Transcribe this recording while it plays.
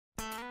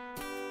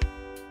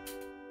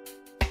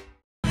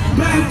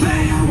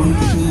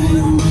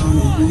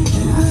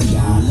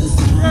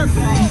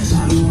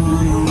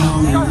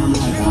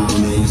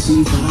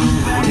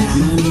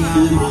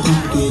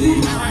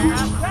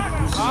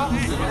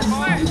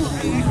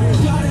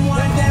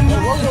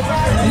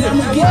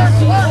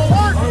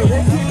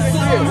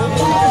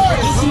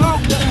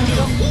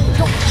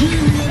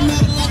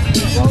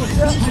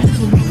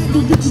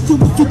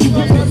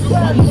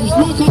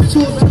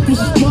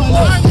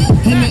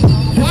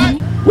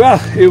Well,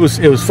 it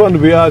was fun to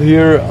be out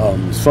here.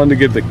 It was fun to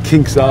get the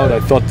kinks out. I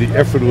thought the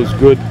effort was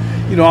good.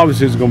 You know,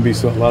 obviously there's going to be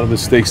a lot of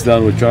mistakes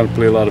done. We're trying to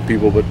play a lot of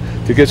people, but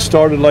to get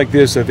started like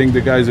this, I think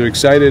the guys are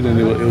excited, and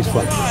it was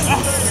fun.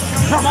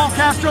 Come on,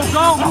 Castro,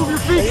 go! Move your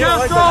feet,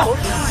 Castro! Go!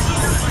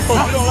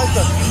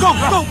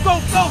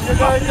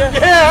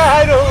 Yeah,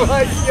 I don't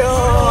like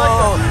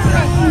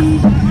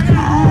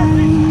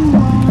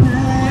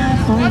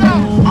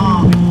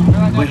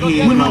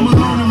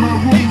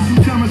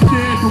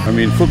I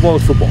mean, football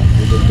is football.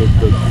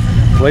 The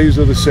plays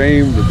are the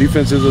same. The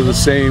defenses are the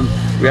same.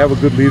 We have a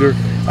good leader.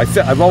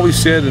 I've always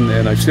said,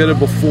 and I've said it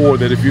before,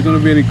 that if you're going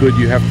to be any good,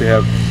 you have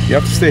to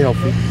stay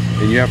healthy,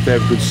 and you have to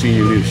have good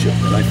senior leadership.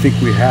 And I think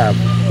we have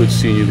good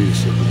senior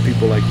leadership with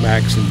people like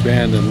Max and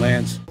Ben and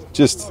Lance.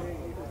 Just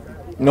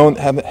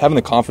having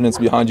the confidence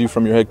behind you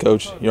from your head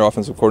coach, your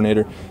offensive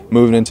coordinator,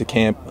 moving into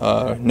camp,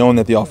 knowing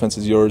that the offense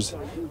is yours,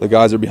 the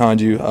guys are behind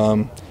you.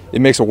 It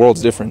makes a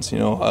world's difference. You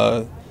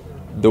know,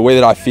 the way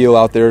that I feel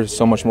out there is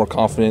so much more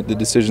confident. The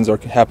decisions are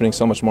happening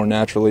so much more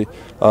naturally.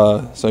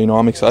 So you know,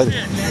 I'm excited.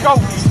 Go.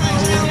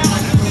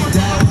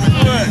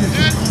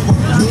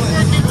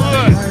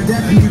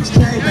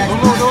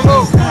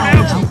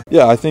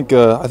 Yeah, I think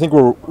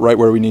we're right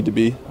where we need to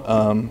be.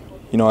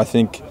 You know, I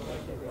think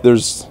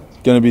there's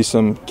going to be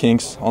some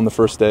kinks on the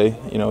first day.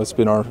 You know,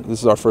 this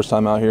is our first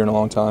time out here in a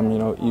long time. You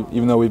know,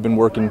 even though we've been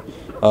working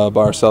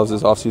by ourselves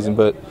this off season,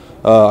 but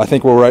I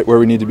think we're right where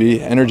we need to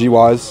be,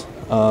 energy-wise.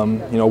 You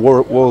know,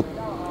 we'll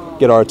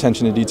get our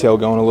attention to detail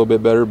going a little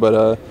bit better,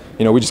 but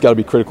you know, we just got to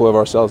be critical of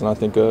ourselves, and I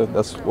think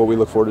that's what we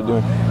look forward to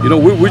doing. You know,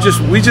 we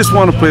just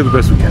want to play the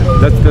best we can.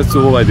 That's the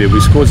whole idea. We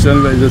scored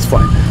 7, that's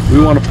fine. We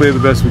want to play the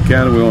best we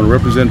can, and we want to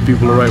represent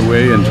people the right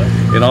way,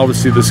 and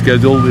obviously the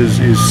schedule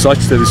is such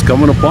that it's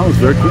coming upon us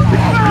very quickly.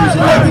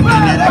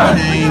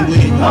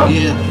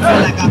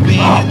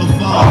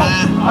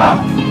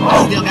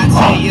 Still got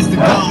 10 years to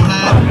go,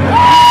 huh?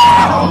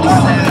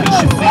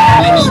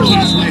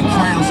 Kids wear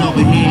crowns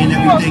over here and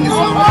everything is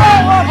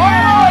alright.